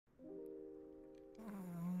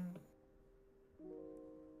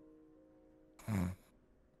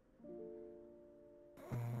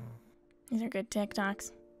These are good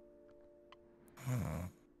TikToks.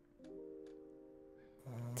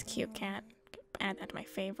 It's a cute cat. Add that to my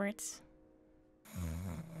favorites.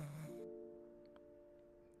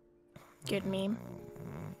 Good meme.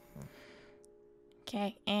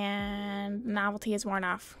 Okay, and novelty is worn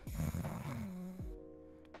off.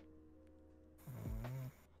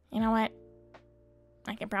 You know what?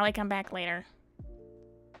 I can probably come back later.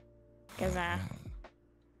 Because, I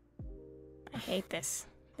hate this.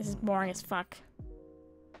 This is boring as fuck.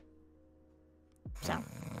 So,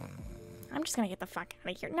 I'm just gonna get the fuck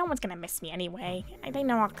out of here. No one's gonna miss me anyway. They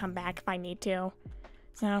know I'll come back if I need to.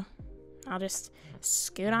 So, I'll just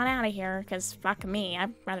scoot on out of here, because fuck me.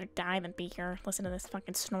 I'd rather die than be here. Listen to this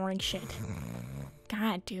fucking snoring shit.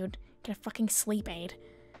 God, dude. Get a fucking sleep aid.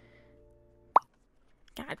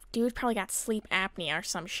 God, dude probably got sleep apnea or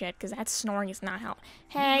some shit, because that snoring is not helping.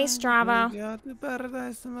 Hey, Strava. The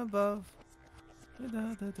paradise from above.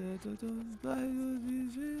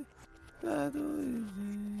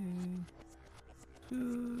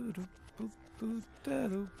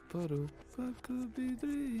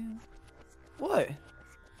 What?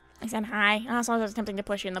 I said hi. Also, I was attempting to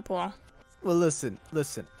push you in the pool. Well, listen.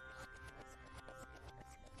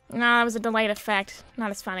 No, it was a delayed effect.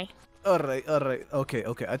 Not as funny. Alright. Okay.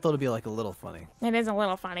 I thought it'd be like a little funny. It is a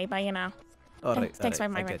little funny, but you know. Alright. Thanks for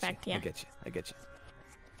my back, yeah. I get you.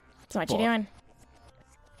 So what you doing?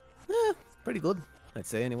 Pretty good, I'd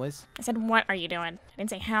say anyways. I said, what are you doing? I didn't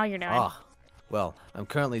say how you're doing. Well, I'm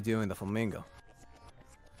currently doing the flamingo.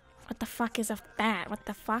 What the fuck is that? What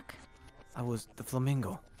the fuck? I was the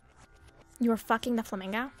flamingo. You were fucking the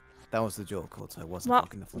flamingo? That was the joke, Otso. I wasn't Well,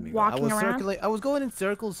 fucking the flamingo. walking around? I was going in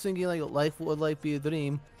circles singing like life would like be a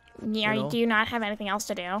dream. Yeah, You know? do you not have anything else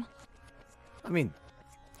to do? I mean,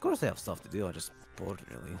 of course I have stuff to do. I'm just bored,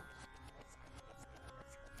 really.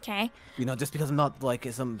 Okay. You know, just because I'm not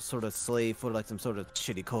like some sort of slave for like some sort of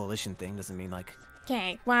shitty coalition thing doesn't mean like.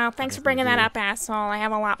 Okay, well, thanks for bringing that up, asshole. I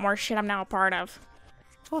have a lot more shit I'm now a part of.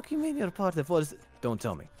 Fuck you mean you're part of what is? Don't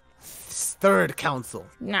tell me. Third council.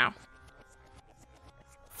 No.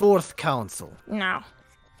 Fourth council. No.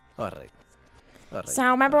 Alright. So,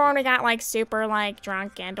 remember when we got, like, super, like,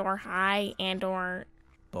 drunk and or high and or...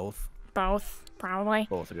 Both, probably.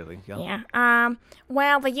 Both, really. Yeah. Yeah.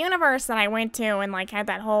 Well, the universe that I went to and, like, had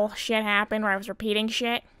that whole shit happen where I was repeating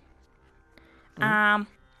shit. I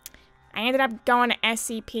ended up going to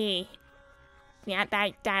SCP. Yeah,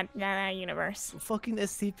 that universe. Fucking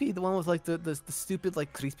SCP, the one with, like, the stupid,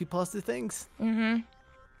 like, creepypasta things?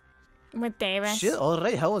 With Davis. Shit,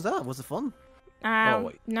 alright, how was that? Was it fun? Oh,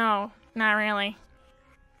 wait. No, not really.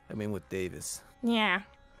 I mean, with Davis. Yeah.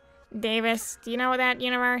 Davis, do you know what that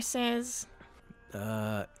universe is?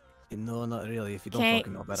 No, not really. If you don't Okay,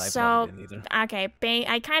 fucking know about it, I so, probably didn't either. okay,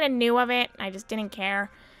 I kind of knew of it, I just didn't care.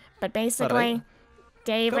 But basically, Alright.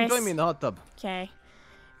 Davis... Come join me in the hot tub. Okay.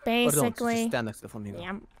 Or don't, Basically... just stand next to the flamingo. Yeah,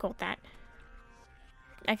 I'm cool with that.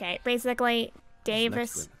 Okay, basically,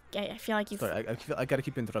 Davis... Yeah, I feel like you... Sorry, I gotta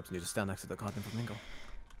keep interrupting you. Just stand next to the goddamn flamingo.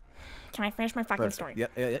 Can I finish my fucking story?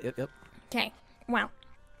 Yep. Okay, well,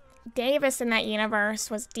 Davis in that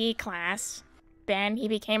universe was D-class. Then he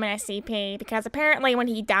became an SCP, because apparently when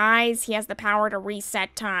he dies, he has the power to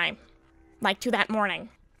reset time. Like, to that morning.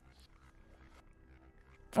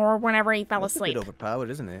 Or whenever he fell asleep. That's a bit overpowered,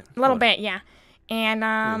 isn't it? A little bit, yeah.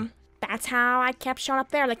 And, that's how I kept showing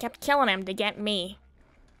up there. They kept killing him to get me.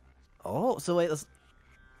 Oh, so wait,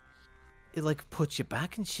 it like puts you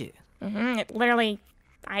back and shit. It literally,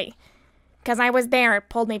 because I was there, it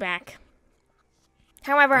pulled me back.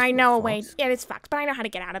 However, I know a way. Yeah, it's fucked, but I know how to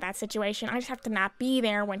get out of that situation. I just have to not be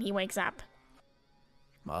there when he wakes up.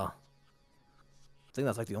 Wow. I think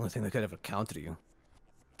that's like the only thing that could ever counter you.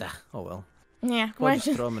 Oh well. Yeah. Or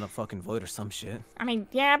just throw him in a fucking void or some shit. I mean,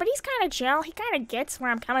 yeah, but he's kind of chill. He kind of gets where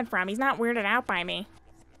I'm coming from. He's not weirded out by me.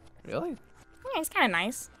 Really? Yeah, he's kind of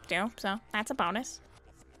nice, too, so that's a bonus.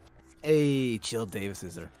 Hey, chill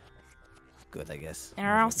Davises are good, I guess.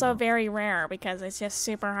 They're also very rare because it's just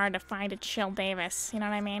super hard to find a chill Davis. You know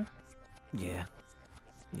what I mean? Yeah.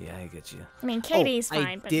 Yeah, I get you. I mean, Katie's fine,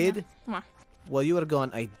 I but... did... Well, while you were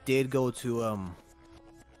gone, I did go to,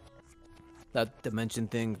 that dimension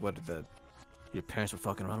thing where your parents were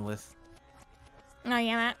fucking around with. oh,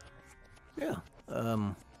 yeah, that...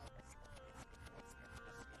 Yeah.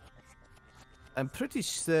 I'm pretty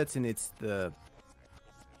certain it's the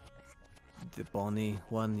Bonnie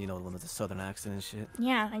one, you know, the one with the southern accent and shit.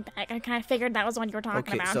 Yeah, I kind of figured that was what you were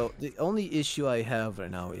talking about. Okay, so the only issue I have right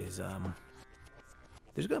now is,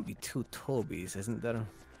 there's gonna be 2 Tobys, isn't there?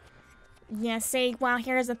 Yeah, see, well,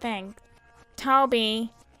 here's the thing.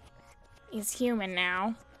 Toby is human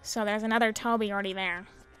now, so there's another Toby already there.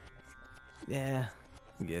 Yeah.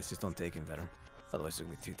 Yes, just don't take him better. Otherwise, there's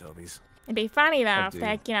gonna be 2 Tobys. It'd be funny though Oh, if dude.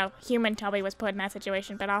 that, human Toby was put in that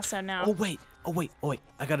situation, but also no. Oh wait. Oh wait. Oh wait.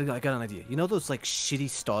 I got an idea. You know those like shitty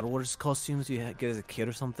Star Wars costumes you get as a kid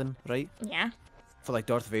or something, right? Yeah. For like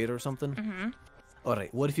Darth Vader or something. Mm-hmm. All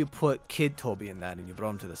right. What if you put Kid Toby in that and you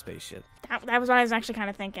brought him to the spaceship? That was what I was actually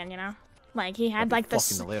kind of thinking, Like he had That'd be like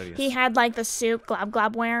fucking hilarious. he had like the suit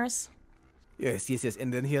Glob wears. Yes.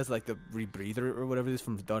 And then he has like the rebreather or whatever it is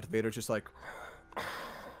from Darth Vader, just like.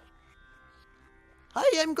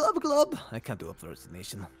 Hi, I'm Glub. I can't do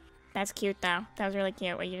impersonation. That's cute though. That was really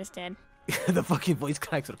cute what you just did. The fucking voice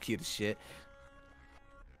cracks are cute as shit.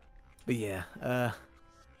 But yeah,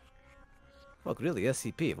 fuck, really,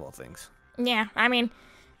 SCP of all things. Yeah, I mean,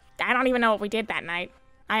 I don't even know what we did that night.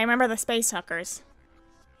 I remember the space hookers.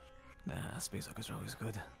 Nah, space hookers are always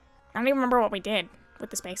good. I don't even remember what we did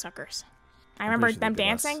with the space hookers. I I'm remember pretty sure them they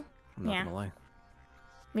did us. dancing. I'm not Yeah. gonna lie.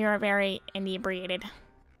 We were very inebriated.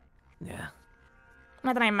 Yeah.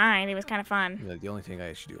 Not that I mind, it was kind of fun. The only thing I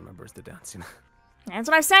actually do remember is the dancing. That's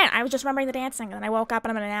what I was saying. I was just remembering the dancing, and then I woke up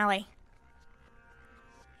and I'm in an alley.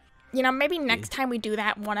 Maybe next time we do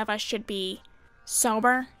that, one of us should be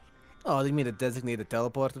sober. Oh, you mean a designated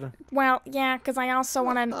teleporter? Well, yeah, because I also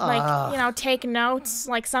want to, take notes.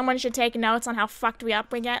 Like, someone should take notes on how fucked we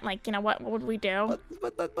up we get. Like, what would we do?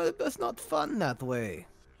 But that's not fun that way.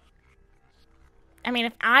 I mean,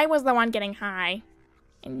 if I was the one getting high,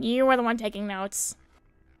 and you were the one taking notes,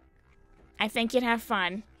 I think you'd have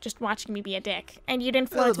fun just watching me be a dick. And you'd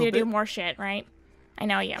influence me to do more shit, right? I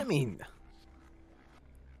know you. I mean...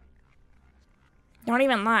 Don't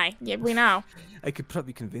even lie. We know. I could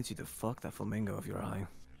probably convince you to fuck that flamingo if you're high.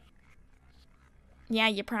 Yeah,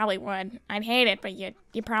 you probably would. I'd hate it, but you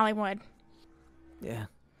probably would. Yeah.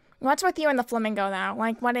 What's with you and the flamingo, though?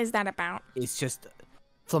 Like, what is that about? It's just...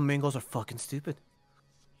 Flamingos are fucking stupid.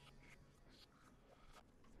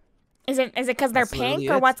 Is it because they're pink,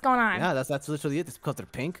 or what's going on? Yeah, that's literally it. It's because they're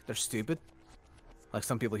pink. They're stupid. Like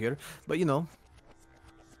some people here. But you know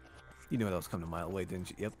that was coming a mile away,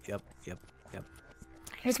 didn't you? Yep.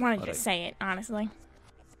 I just wanted you to say it, honestly.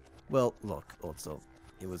 Well, look, Otso,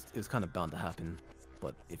 it was kind of bound to happen.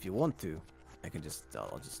 But if you want to, I can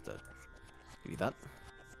I'll just give you that.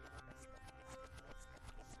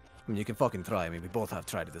 I mean, you can fucking try. I mean, we both have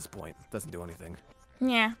tried at this point. Doesn't do anything.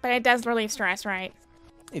 Yeah, but it does relieve stress, right?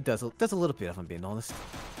 It does a little bit, if I'm being honest.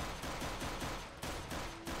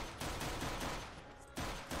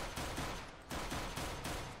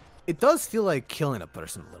 It does feel like killing a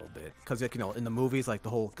person a little bit, because like, in the movies, like the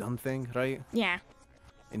whole gun thing, right? Yeah.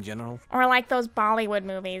 In general. Or like those Bollywood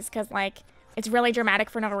movies, because like it's really dramatic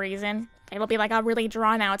for no reason. It'll be like a really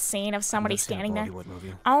drawn out scene of somebody standing there.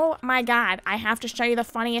 Movie. Oh my god, I have to show you the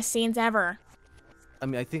funniest scenes ever. I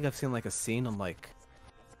mean, I think I've seen like a scene on like.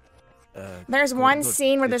 There's one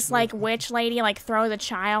scene where this like witch lady like throws a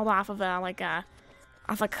child off of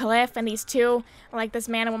a cliff, and these two, like this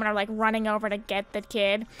man and woman, are like running over to get the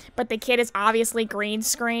kid, but the kid is obviously green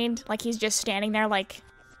screened, like he's just standing there like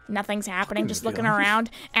nothing's happening, just looking around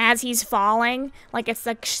as he's falling. Like it's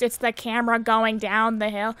the camera going down the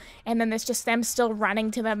hill, and then it's just them still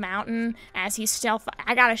running to the mountain as he's still.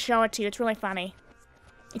 I gotta show it to you. It's really funny.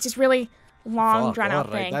 It's just really long, drawn out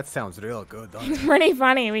thing. That sounds real good. It's pretty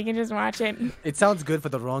funny. We can just watch it. It sounds good for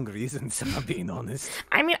the wrong reasons, if I'm being honest.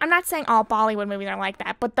 I mean, I'm not saying all Bollywood movies are like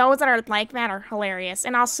that, but those that are like that are hilarious.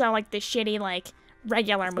 And also, like, the shitty, like,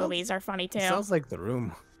 regular movies are funny, too. It sounds like The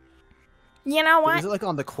Room. You know what? Is it, like,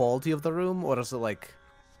 on the quality of The Room, or is it, like,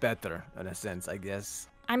 better, in a sense, I guess?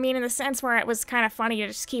 I mean, in the sense where it was kind of funny to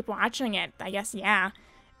just keep watching it, I guess, yeah.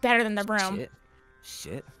 Better than The Room.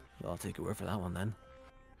 Shit. Well, I'll take your word for that one, then.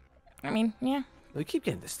 I mean, yeah. We keep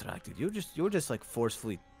getting distracted. You're just like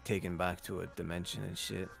forcefully taken back to a dimension and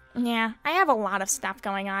shit. Yeah, I have a lot of stuff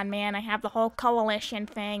going on, man. I have the whole coalition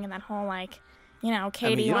thing and that whole like,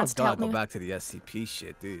 Katie wants to help me. You don't gotta go back to the SCP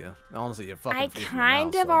shit, do you? Honestly, you're fucking. I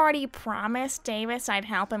kind of already promised Davis I'd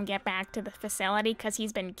help him get back to the facility because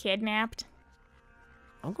he's been kidnapped.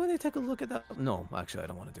 I'm going to take a look at that. No, actually, I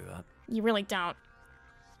don't want to do that. You really don't.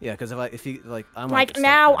 Yeah, because if he like, I'm like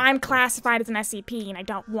now I'm classified as an SCP and I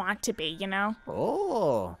don't want to be, you know.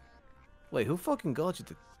 Oh, wait, who fucking got you?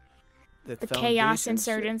 The Chaos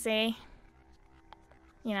Insurgency.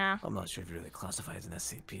 You know. I'm not sure if you're really classified as an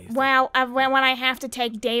SCP. Well, when I have to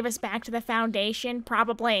take Davis back to the Foundation,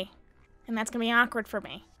 probably, and that's gonna be awkward for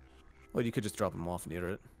me. Well, you could just drop him off near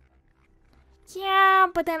it. Yeah,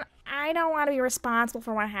 but then I don't want to be responsible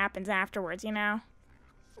for what happens afterwards, you know.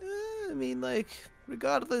 I mean, like,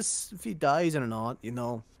 regardless if he dies or not,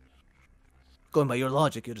 going by your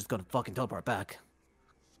logic, you're just gonna fucking teleport back.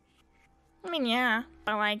 I mean, yeah,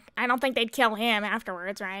 but like, I don't think they'd kill him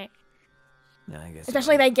afterwards, right? Yeah, I guess.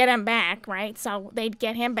 Especially they'd get him back, right? So they'd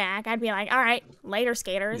get him back. I'd be like, all right, later,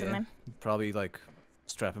 skaters, Yeah, and then probably like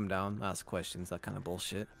strap him down, ask questions, that kind of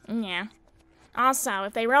bullshit. yeah. Also,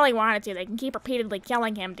 if they really wanted to, they can keep repeatedly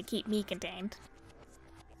killing him to keep me contained.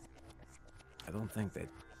 I don't think they.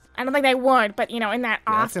 I don't think they would, but you know, in that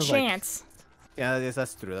Yeah, off that seems like- chance, Yeah, yes,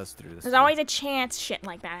 that's true. That's true. there's always a chance shit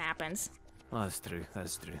like that happens. Oh, that's true.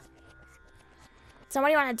 That's true. So what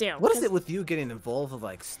do you want to do? What is 'Cause it with you getting involved with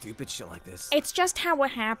like stupid shit like this? It's just how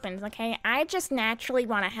it happens, okay? I just naturally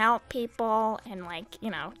want to help people and like, you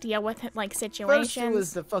know, deal with like situations. First it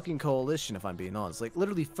was the fucking coalition, if I'm being honest. Like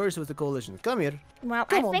literally, first it was the coalition. Come here. Well,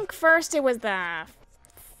 Come I on. think first it was the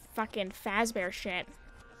fucking Fazbear shit.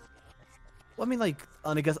 Well, I mean, like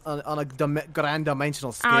on a grand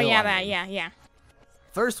dimensional scale. Oh yeah, I that mean. yeah.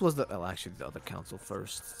 First was the well, actually the other council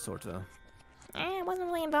first, sort of. I wasn't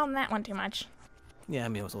really involved in that one too much. Yeah, I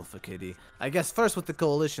mean it was all for kiddie. I guess first with the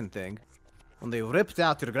coalition thing, when they ripped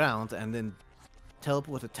out your ground and then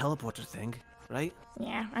with the teleporter thing, right?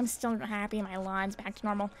 Yeah, I'm still happy my lawn's back to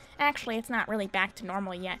normal. Actually, it's not really back to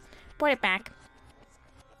normal yet. Put it back.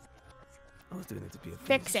 I was doing it to be a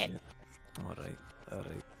Fix piece of it. shit. All right, all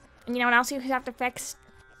right. And you know what else you have to fix?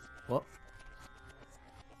 What?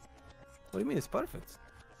 What do you mean it's perfect?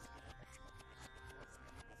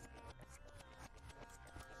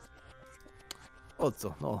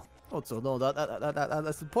 Otso, no. Otso, no,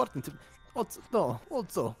 that's important to... Otso, no,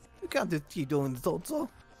 Otso. You can't just keep doing this, Otso.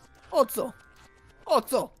 Otso.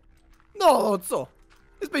 Otso. No, Otso.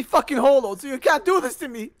 It's my fucking hole, Otso. You can't do this to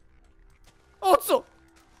me. Otso.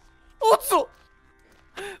 Otso.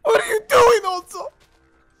 What are you doing, Otso?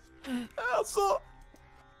 Otso.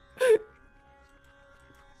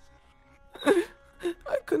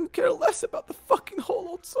 I couldn't care less about the fucking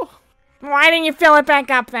hole, Otso. Why didn't you fill it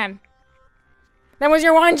back up then? That was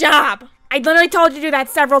your one job. I literally told you to do that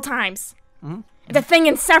several times. Mm-hmm. It's a thing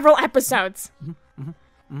in several episodes.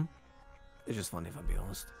 It's just funny if I'm being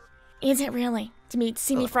honest. Is it really? To see me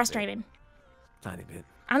little bit. frustrated. Tiny bit.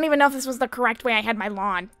 I don't even know if this was the correct way I had my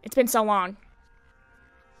lawn. It's been so long.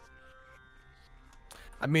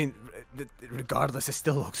 I mean, regardless, it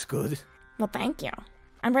still looks good. Well, thank you.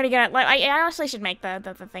 I'm pretty good at... Like, I honestly should make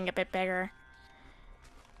the thing a bit bigger.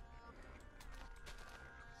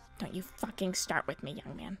 Don't you fucking start with me,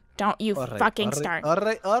 young man. Don't you fucking start. All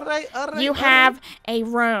right. You have a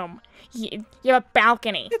room. You have a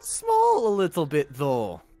balcony. It's small a little bit,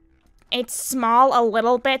 though. It's small a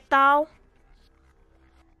little bit, though.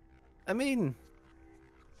 I mean,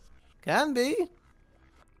 can be.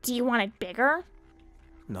 Do you want it bigger?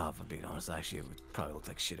 No, if I'm being honest, actually, it would probably look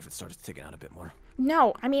like shit if it started sticking out a bit more.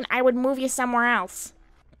 No, I mean, I would move you somewhere else.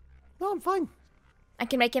 No, I'm fine. I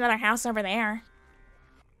can make another house over there.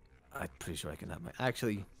 I'm pretty sure I can have my...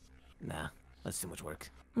 Actually, nah. That's too much work.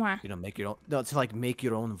 What? You know, make your own... No, to, like, make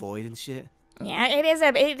your own void and shit. Yeah,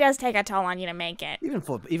 it does take a toll on you to make it. Even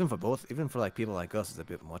for like, people like us, it's a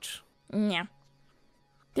bit much. Yeah.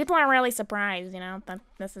 People are really surprised, you know, that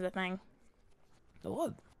this is a thing. The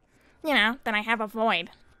what? You know, that I have a void.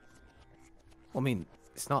 Well, I mean,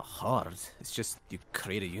 it's not hard. It's just you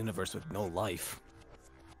create a universe with no life.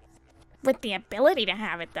 With the ability to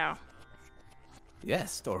have it, though.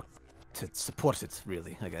 Yes, or to support it,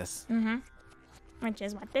 really, I guess. Mm-hmm. Which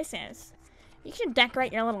is what this is. You should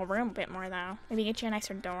decorate your little room a bit more, though. Maybe get you a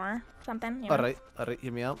nicer door, something. You know? All right,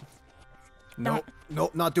 hear me out. No,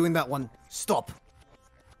 not doing that one. Stop.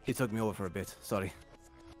 He took me over for a bit. Sorry.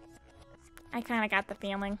 I kind of got the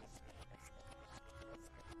feeling.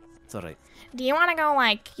 It's all right. Do you want to go,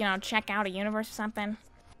 like, you know, check out a universe or something?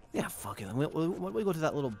 Yeah, fuck it. We'll go to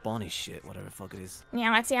that little Bonnie shit, whatever the fuck it is.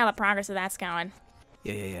 Yeah, let's see how the progress of that's going.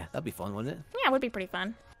 Yeah. That'd be fun, wouldn't it? Yeah, it would be pretty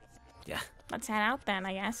fun. Yeah. Let's head out then,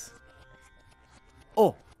 I guess.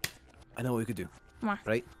 Oh, I know what we could do. What?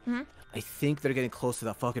 Right? Mm-hmm. I think they're getting close to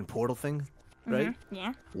that fucking portal thing, right? Mm-hmm.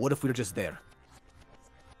 Yeah. What if we were just there?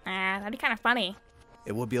 That'd be kind of funny.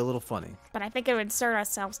 It would be a little funny. But I think it would insert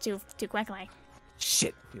ourselves too quickly.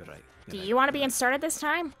 Shit, you're right. Do you want to be inserted this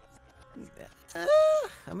time?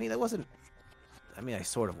 I mean, I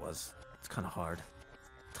sort of was. It's kind of hard.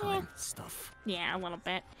 Time stuff. Yeah, a little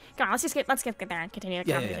bit. Come on, let's get there and continue the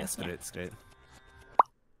Yeah, conversation. it's great.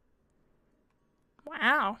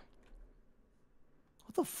 Wow.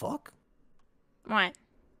 What the fuck? What?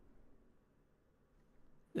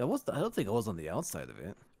 Yeah, I don't think I was on the outside of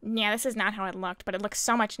it. Yeah, this is not how it looked, but it looks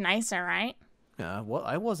so much nicer, right? Yeah, well,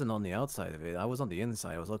 I wasn't on the outside of it. I was on the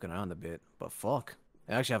inside. I was looking around a bit. But fuck,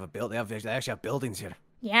 they actually have they actually have buildings here.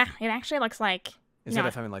 Yeah, it actually looks like. Instead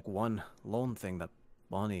of having like one lone thing that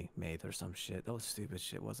Bonnie made or some shit. That was stupid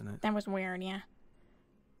shit, wasn't it? That was weird, yeah.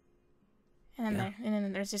 And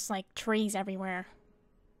then there's just like trees everywhere.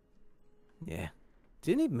 Yeah.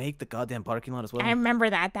 Didn't he make the goddamn parking lot as well? I remember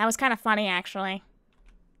that. That was kind of funny, actually.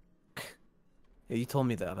 Yeah, you told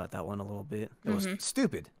me about that one a little bit. It was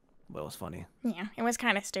stupid, but it was funny. Yeah, it was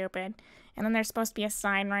kind of stupid. And then there's supposed to be a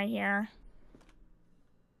sign right here.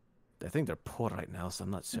 I think they're poor right now, so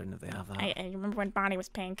I'm not certain if they have that. I remember when Bonnie was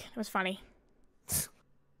pink. It was funny.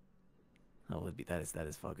 That would be that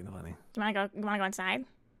is fucking funny. You wanna go inside?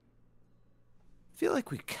 I feel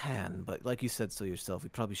like we can, but like you said so yourself, we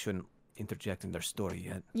probably shouldn't interject in their story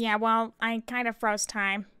yet. Yeah, well, I kind of froze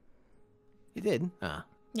time. You did? Ah.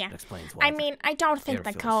 Yeah. That explains why. I mean, I don't think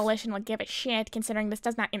the Airfields. coalition would give a shit, considering this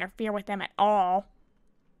does not interfere with them at all.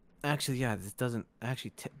 Actually, yeah, this doesn't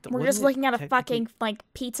actually. We're just looking at a fucking, like,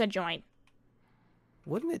 pizza joint.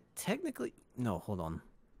 Wouldn't it technically? No, hold on.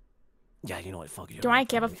 Yeah, you know what? Fuck you. Do I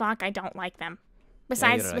give a fuck? I don't like them.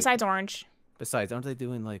 Besides, right. besides Orange. Besides, aren't they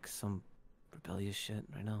doing like some rebellious shit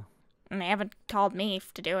right now? And they haven't called me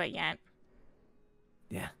to do it yet.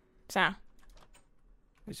 Yeah. So.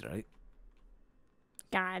 Is right.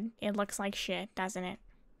 God, it looks like shit, doesn't it?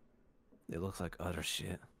 It looks like utter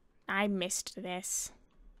shit. I missed this.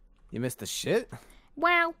 You missed the shit?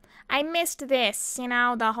 Well, I missed this, you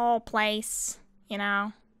know, the whole place, you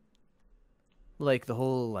know. Like the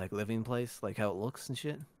whole like living place, like how it looks and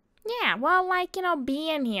shit? Yeah, well, like, you know,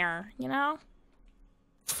 being here, you know?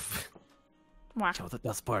 What? Joe, the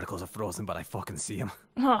dust particles are frozen, but I fucking see them.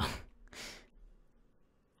 Oh.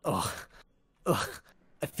 Ugh. Ugh.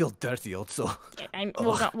 I feel dirty, also.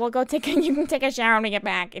 We'll go take a, you can take a shower when we get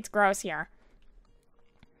back. It's gross here.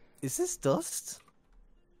 Is this dust?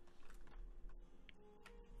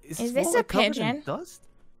 Is this a pigeon? Dust?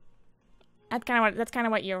 That's kind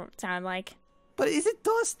of what you sound like. But is it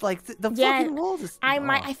dust? Like the Yeah, fucking walls is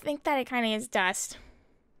I think that it kind of is dust.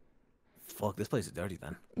 Fuck, this place is dirty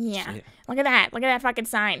then. Yeah. Shit. Look at that. Look at that fucking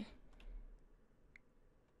sign.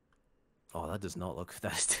 Oh, that does not look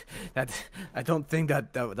that. I don't think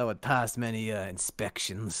that would pass many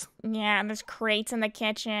inspections. Yeah, and there's crates in the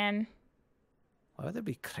kitchen. Why would there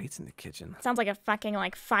be crates in the kitchen? Sounds like a fucking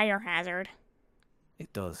like fire hazard.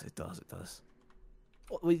 It does.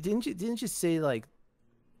 Wait, didn't you say like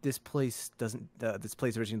this place doesn't? This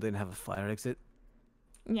place originally didn't have a fire exit.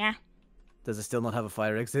 Yeah. Does it still not have a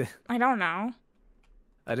fire exit? I don't know.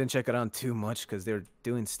 I didn't check it out too much because they're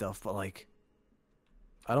doing stuff, but like,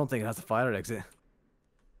 I don't think it has a fire exit.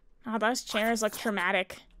 Oh, those chairs look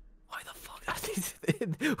traumatic. Why the fuck are these?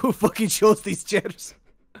 Who fucking chose these chairs?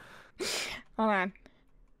 Hold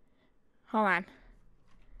on.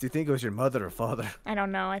 Do you think it was your mother or father? I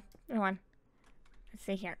don't know. Hold on. Let's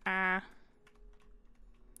see here.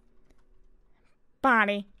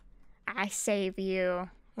 Bonnie, I save you.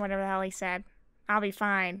 Whatever the hell he said. I'll be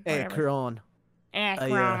fine. Hey, Whatever. Kron.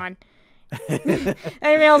 Akron. It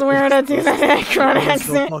feels weird to do that Akron That's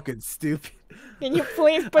so accent. fucking stupid. Can you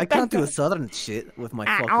please put that? I can't do a southern shit with my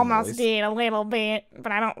fucking almost voice. did a little bit,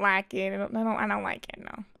 but I don't like it. I don't like it.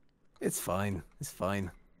 No. It's fine.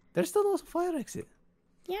 There's still no fire exit.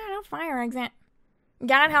 Yeah, no fire exit.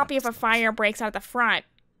 God help you if a fire breaks out at the front,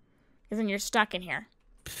 because then you're stuck in here.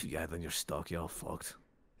 Yeah, then you're stuck. You're all fucked.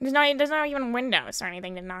 There's not even windows or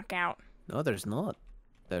anything to knock out. No, there's not.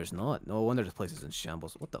 No wonder this place is in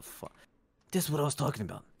shambles. What the fuck? This is what I was talking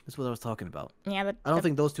about. Yeah, I don't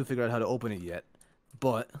think those two figured out how to open it yet,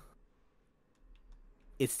 but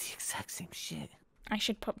it's the exact same shit. I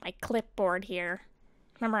should put my clipboard here.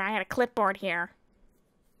 Remember, I had a clipboard here.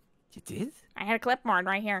 You did? I had a clipboard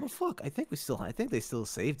right here. Oh fuck! I think they still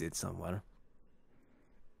saved it somewhere.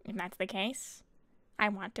 If that's the case, I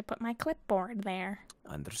want to put my clipboard there.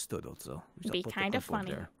 Understood, also. Be kind of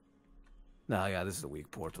funny. Nah, yeah, this is a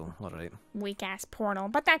weak portal. All right. Weak ass portal,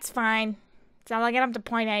 but that's fine. So I'll get them to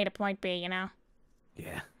point A to point B, you know.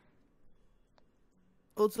 Yeah.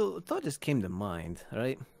 Also, a thought just came to mind,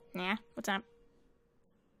 right? Yeah. What's up?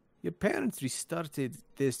 Your parents restarted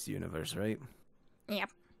this universe, right? Yep.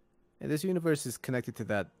 And this universe is connected to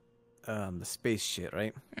that, the space shit,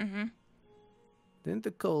 right? Mm-hmm. Didn't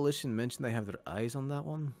the Coalition mention they have their eyes on that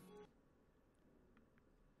one?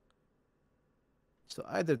 So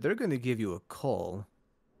either they're gonna give you a call,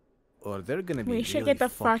 or they're gonna be. We should really get the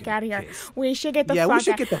fuck out of here. pissed. We should get the yeah, fuck. we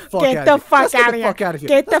should get the fuck get out the of here. fuck Let's out get of the here. fuck out of here.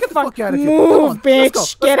 Get the Let's fuck out of here. Move, bitch.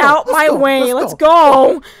 Let's Get go. out my way. Let's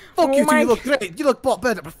go. Fuck you my... two. You look great. You look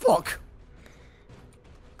better, but fuck.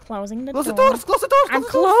 Closing the Close door. the doors. Close the doors. I'm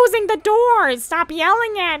closing the doors. Stop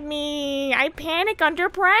yelling at me. I panic under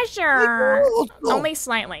pressure. Only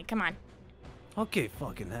slightly. Come on. Okay,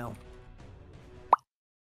 fucking hell.